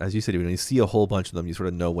 As you said, when you see a whole bunch of them, you sort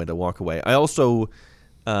of know when to walk away. I also,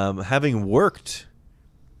 having worked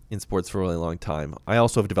in sports for a really long time, I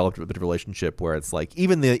also have developed a bit of a relationship where it's like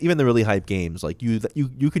even the really hype games, like you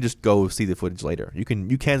can just go see the footage later. You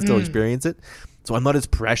can still experience it. So I'm not as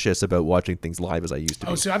precious about watching things live as I used to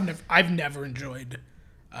be. Oh, so I've never enjoyed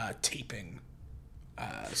taping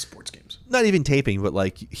sports games. Not even taping, but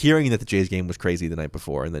like hearing that the Jays game was crazy the night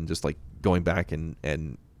before, and then just like going back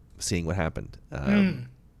and seeing what happened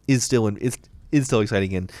is still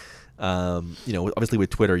exciting. And obviously with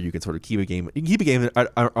Twitter, you can sort of keep a game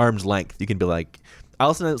at arm's length. You can be like,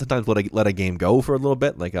 I'll sometimes let a game go for a little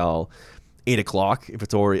bit. Like I'll 8 o'clock. If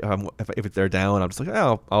it's already if they're down, I'm just like,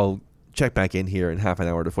 oh, I'll check back in here in half an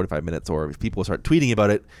hour to 45 minutes. Or if people start tweeting about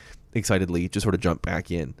it excitedly, just sort of jump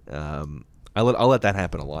back in. I'll let that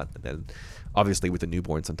happen a lot. And then obviously with the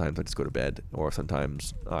newborn, sometimes I just go to bed, or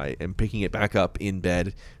sometimes I am picking it back up in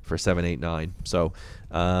bed for 7, 8, 9. So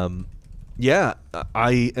yeah,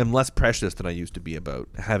 I am less precious than I used to be about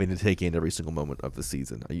having to take in every single moment of the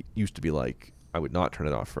season. I used to be like, I would not turn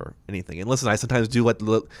it off for anything. And listen, I sometimes do let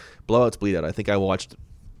the blowouts bleed out. I think I watched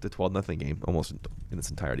the 12-0 game almost in its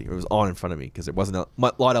entirety. It was on in front of me because there wasn't a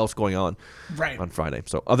lot else going on on Friday.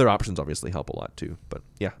 So other options obviously help a lot too. But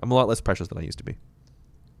yeah, I'm a lot less precious than I used to be.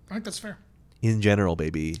 I think that's fair. In general,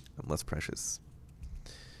 baby, I'm less precious.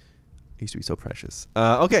 I used to be so precious.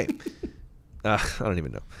 Okay. I don't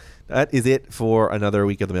even know. That is it for another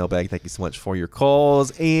week of the mailbag. Thank you so much for your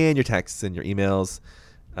calls and your texts and your emails.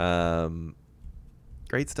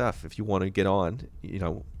 Great stuff. If you want to get on,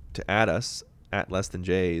 to add us at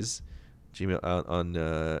LessThanJays, Gmail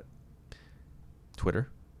on Twitter,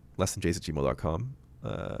 LessThanJays@gmail.com,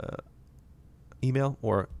 email,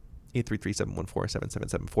 or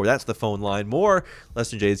 833-714-7774. That's the phone line. More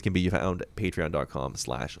Less Than Jays can be found at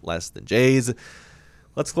patreon.com/LessThanJays.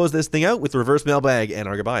 Let's close this thing out with the reverse mailbag and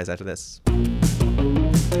our goodbyes after this.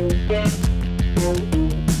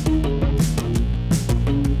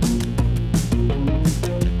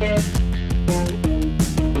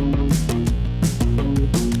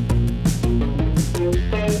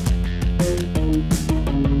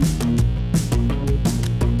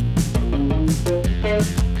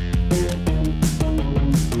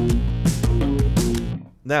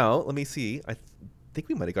 Now, let me see. I think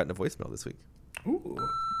we might have gotten a voicemail this week. Ooh.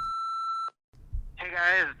 Hey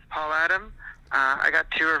guys, it's Paul Adam. I got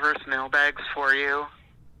 2 reverse mailbags for you.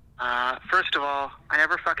 First of all, I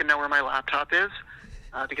never fucking know where my laptop is,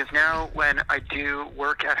 because now when I do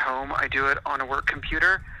work at home, I do it on a work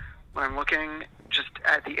computer. When I'm looking just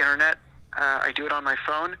at the internet, I do it on my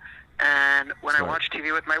phone. And when I watch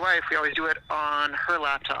TV with my wife, we always do it on her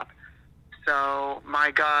laptop. So my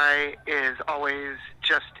guy is always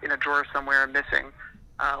just in a drawer somewhere missing,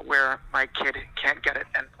 where my kid can't get it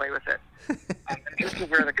and play with it. In terms of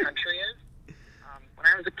where the country is, when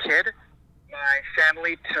I was a kid, my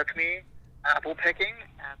family took me apple picking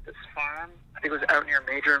at this farm. I think it was out near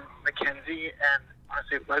Major Mackenzie and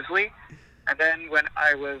honestly Leslie. And then when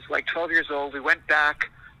I was like 12 years old, we went back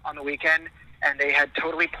on the weekend and they had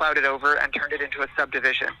totally plowed it over and turned it into a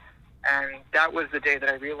subdivision. And that was the day that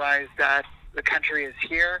I realized that the country is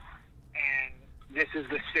here and this is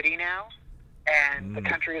the city now. And the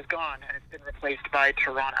country is gone and it's been replaced by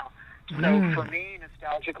Toronto. So for me,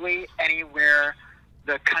 nostalgically, anywhere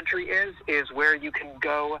the country is where you can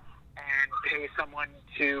go and pay someone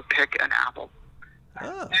to pick an apple.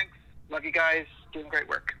 Thanks. Love you guys. Doing great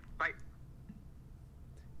work. Bye.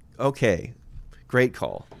 Okay. Great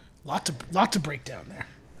call. Lot to break down there.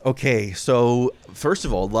 Okay, so first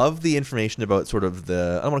of all, love the information about sort of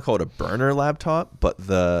I don't want to call it a burner laptop, but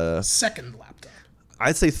the second laptop.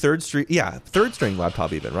 I'd say third string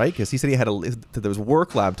laptop even, right? Because he said he had there was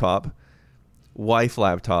work laptop, wife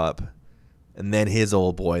laptop, and then his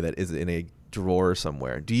old boy that is in a drawer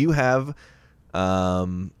somewhere. Do you have, I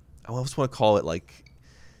almost want to call it like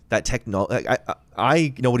that technology.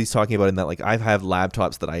 I know what he's talking about in that, like, I have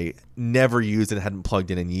laptops that I never used and hadn't plugged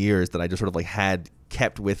in years that I just sort of like had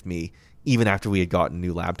kept with me even after we had gotten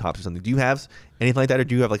new laptops or something. Do you have anything like that, or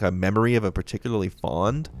do you have like a memory of a particularly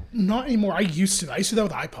fond? Not anymore. I used to do that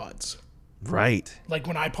with iPods. Right. Like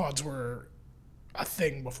when iPods were a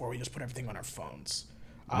thing before we just put everything on our phones.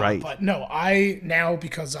 Right. But no,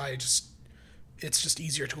 because it's just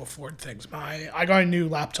easier to afford things. I got a new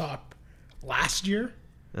laptop last year,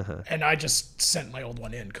 and I just sent my old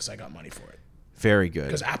one in because I got money for it. Very good.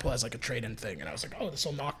 Because Apple has like a trade-in thing, and I was like, oh, this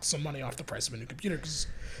will knock some money off the price of a new computer because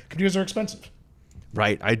computers are expensive.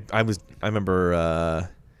 Right. I remember, I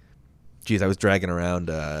was dragging around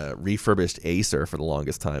refurbished Acer for the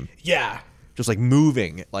longest time. Yeah. Just like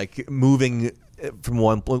moving from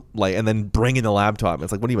one, like, and then bringing the laptop.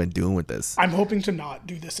 It's like, what are you even doing with this? I'm hoping to not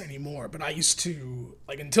do this anymore, but I used to,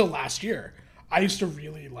 like, until last year, I used to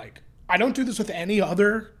really, like, I don't do this with any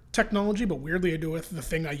other technology, but weirdly I do with the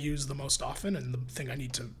thing I use the most often and the thing I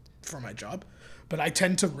need for my job. But I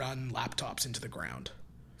tend to run laptops into the ground.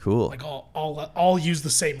 Cool. Like I'll use the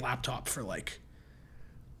same laptop for like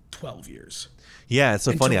 12 years. Yeah, it's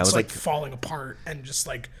so funny. I was like falling apart and just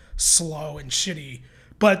like slow and shitty.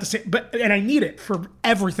 But and I need it for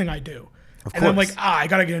everything I do. Of and course. I'm like, I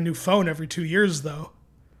gotta get a new phone every 2 years though.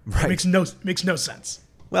 Right. It makes no sense.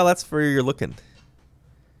 Well, that's for you're looking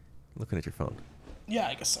at your phone. Yeah,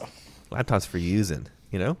 I guess so. Laptop's for using.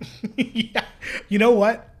 you know? Yeah. You know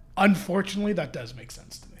what? Unfortunately, that does make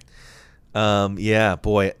sense to me. Yeah,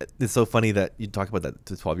 boy, it's so funny that you talk about that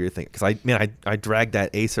 12-year thing, because I dragged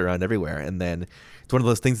that Ace around everywhere, and then it's one of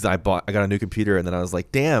those things that I got a new computer, and then I was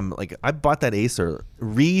like, damn, like I bought that Acer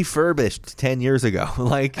refurbished 10 years ago.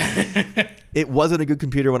 Like it wasn't a good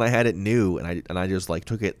computer when I had it new, and I just like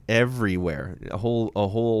took it everywhere, a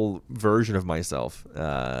whole version of myself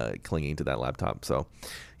clinging to that laptop. So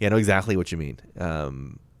yeah, I know exactly what you mean.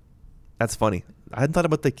 That's funny. I hadn't thought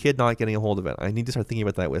about the kid not getting a hold of it. I need to start thinking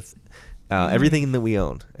about that with everything that we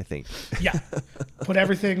own, I think. Yeah. Put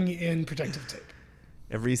everything in protective tape.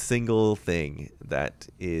 Every single thing that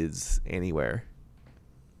is anywhere.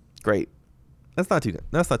 Great. That's not too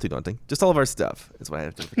daunting. Just all of our stuff is what I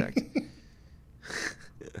have to protect.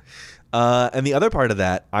 And the other part of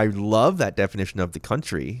that, I love that definition of the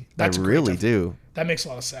country. That's I really do. That makes a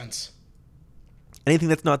lot of sense. Anything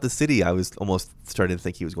that's not the city, I was almost starting to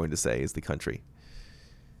think he was going to say is the country.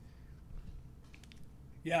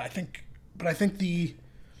 Yeah, I think, and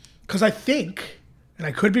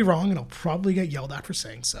I could be wrong, and I'll probably get yelled at for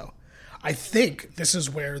saying so, I think this is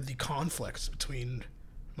where the conflict between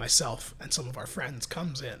myself and some of our friends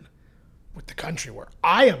comes in with the country, where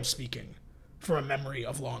I am speaking from a memory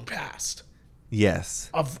of long past.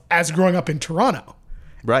 Yes. Of as growing up in Toronto.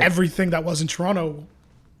 Right. Everything that was in Toronto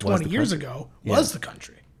 20 years ago was Yeah. the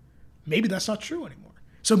country. Maybe that's not true anymore.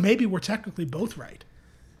 So maybe we're technically both right,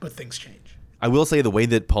 but things change. I will say the way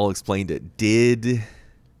that Paul explained it did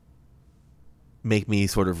make me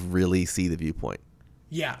sort of really see the viewpoint.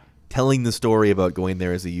 Yeah. Telling the story about going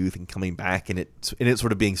there as a youth and coming back, and it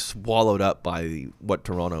sort of being swallowed up by what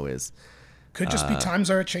Toronto is. Could just be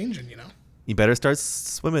times are changing, you know? You better start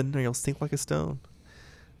swimming or you'll sink like a stone.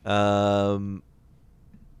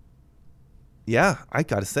 Yeah, I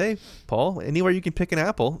gotta say, Paul, anywhere you can pick an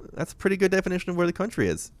apple, that's a pretty good definition of where the country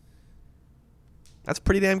is. That's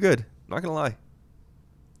pretty damn good. Not gonna lie.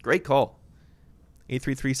 Great call.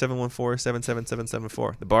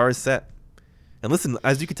 833-714-77774. The bar is set. And listen,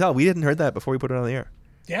 as you can tell, we hadn't heard that before we put it on the air.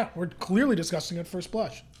 Yeah, we're clearly discussing it first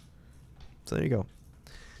blush. So there you go.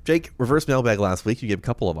 Jake, reverse mailbag last week. You gave a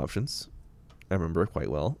couple of options. I remember quite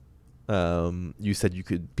well. You said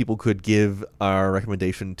people could give our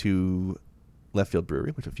recommendation to Left Field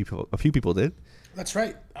Brewery, which a few people did. That's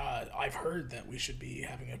right. I've heard that we should be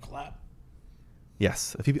having a collab.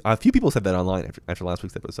 Yes, a few people said that online after last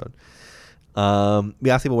week's episode. We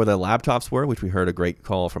asked people where their laptops were, which we heard a great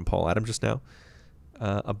call from Paul Adams just now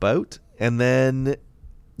about. And then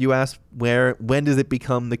you asked when does it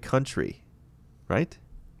become the country, right?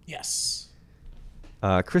 Yes.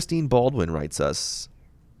 Christine Baldwin writes us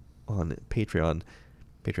on Patreon,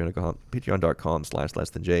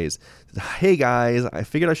 patreon.com/lessthanjays. Hey guys, I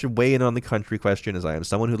figured I should weigh in on the country question as I am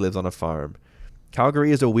someone who lives on a farm.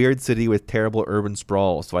 Calgary is a weird city with terrible urban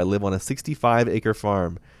sprawl, so I live on a 65-acre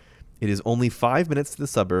farm. It is only 5 minutes to the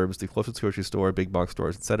suburbs, the closest grocery store, big box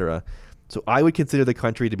stores, etc. So I would consider the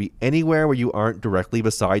country to be anywhere where you aren't directly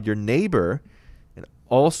beside your neighbor, and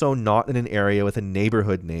also not in an area with a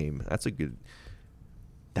neighborhood name. That's a good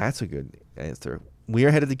answer. We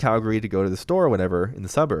are headed to Calgary to go to the store or whatever in the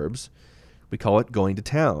suburbs. We call it going to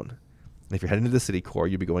town. And if you're heading to the city core,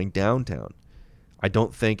 you'd be going downtown. I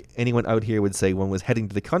don't think anyone out here would say one was heading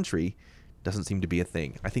to the country. Doesn't seem to be a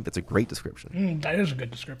thing. I think that's a great description. That is a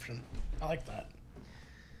good description. I like that.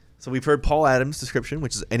 So we've heard Paul Adams' description,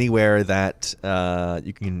 which is anywhere that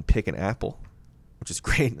you can pick an apple, which is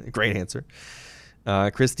great. A great answer.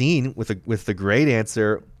 Christine with the great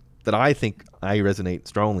answer that I think I resonate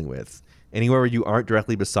strongly with. Anywhere where you aren't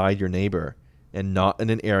directly beside your neighbor and not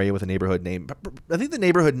in an area with a neighborhood name. I think the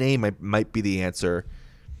neighborhood name might be the answer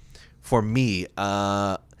for me.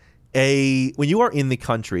 When you are in the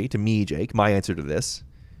country, to me, Jake, my answer to this.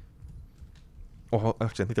 Oh,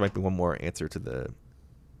 actually, I think there might be one more answer to the.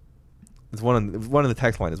 There's one in the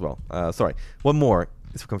text line as well. Sorry, one more.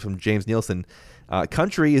 This comes from James Nielsen.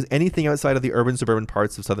 Country is anything outside of the urban suburban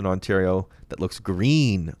parts of southern Ontario that looks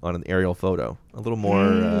green on an aerial photo. A little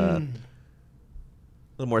more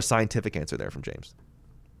scientific answer there from James.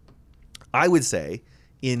 I would say,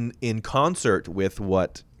 in concert with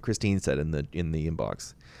what Christine said in the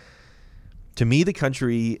inbox, to me the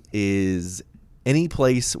country is any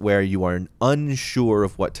place where you are unsure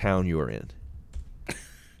of what town you are in.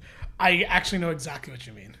 I actually know exactly what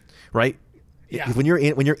you mean. Right? Yeah. When you're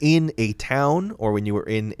in a town or when you are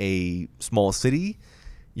in a small city,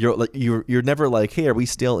 you're never like, hey, are we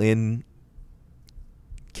still in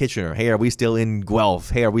Kitchener? Hey, are we still in Guelph?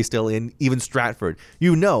 Hey, are we still in even Stratford?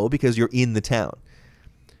 You know, because you're in the town.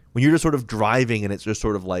 When you're just sort of driving and it's just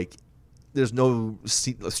sort of like there's no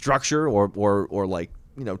structure or like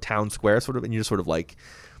town square sort of, and you're just sort of like,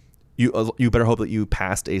 you better hope that you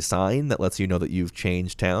passed a sign that lets you know that you've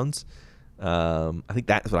changed towns. I think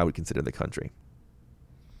that's what I would consider the country.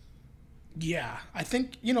 Yeah, I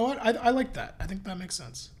think, you know what? I like that. I think that makes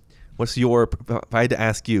sense. What's your, if I had to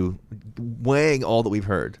ask you, weighing all that we've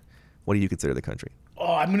heard, what do you consider the country?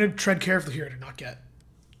 Oh, I'm going to tread carefully here to not get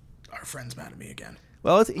our friends mad at me again.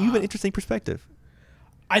 Well, you have an interesting perspective.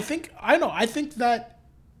 I think that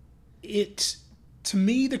to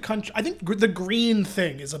me, the country, I think the green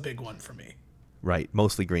thing is a big one for me. Right,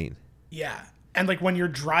 mostly green. Yeah. And like when you're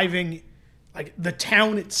driving, like the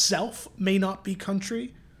town itself may not be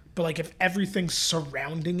country, but like if everything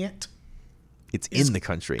surrounding it, it's in the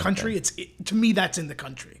country. To me, that's in the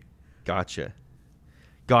country. Gotcha.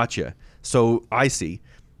 So I see.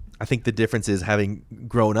 I think the difference is, having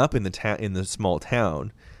grown up in the small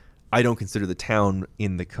town, I don't consider the town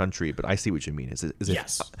in the country, but I see what you mean.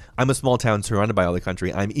 Yes. I'm a small town surrounded by all the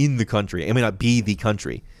country. I'm in the country. It may not be the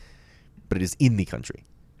country, but it is in the country.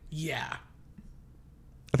 Yeah.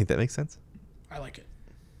 I think that makes sense. I like it.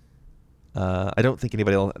 I don't think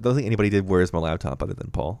anybody did Where's My Laptop other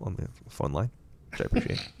than Paul on the phone line, which I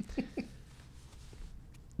appreciate.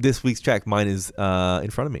 This week's check, mine is in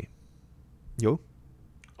front of me. Yo.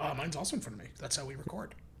 Mine's also in front of me. That's how we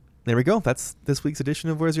record. There we go. That's this week's edition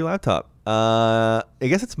of Where's Your Laptop. I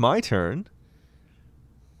guess it's my turn.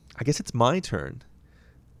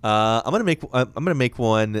 I'm gonna make one. I'm gonna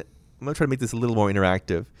try to make this a little more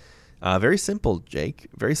interactive. Very simple, Jake.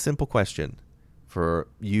 Very simple question for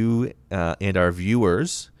you and our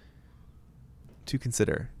viewers to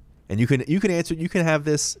consider. And you can answer. You can have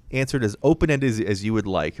this answered as open-ended as you would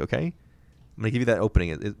like. Okay, I'm gonna give you that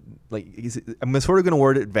opening. I'm sort of gonna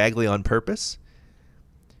word it vaguely on purpose,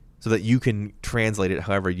 so that you can translate it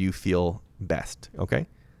however you feel best. Okay.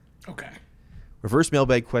 Okay. Reverse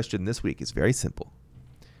mailbag question this week is very simple.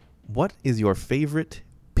 What is your favorite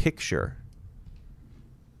picture?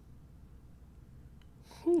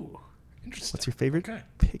 Ooh, interesting. What's your favorite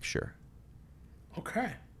picture?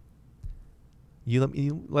 Okay.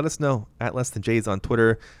 You let us know at LessThanJays on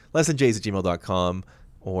Twitter, LessThanJays@gmail.com,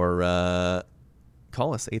 or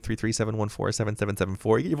call us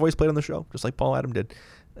 833-714-7774. You get your voice played on the show, just like Paul Adam did.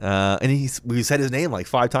 And we've said his name like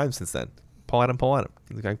 5 times since then. Paul Adam.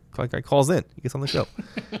 The guy calls in. He gets on the show.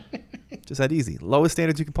 Just that easy. Lowest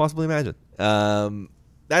standards you can possibly imagine.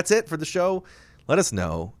 That's it for the show. Let us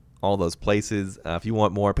know all those places. If you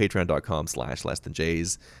want more,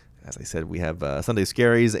 patreon.com/LessThanJays. As I said, we have Sunday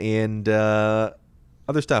Scaries and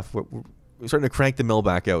other stuff. We're starting to crank the mill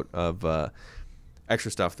back out of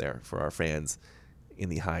extra stuff there for our fans in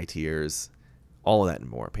the high tiers. All of that and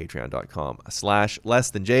more,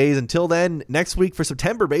 patreon.com/LessThanJays. Until then, next week for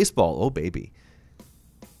September baseball. Oh, baby.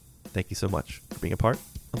 Thank you so much for being a part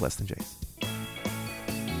of Less Than Jays.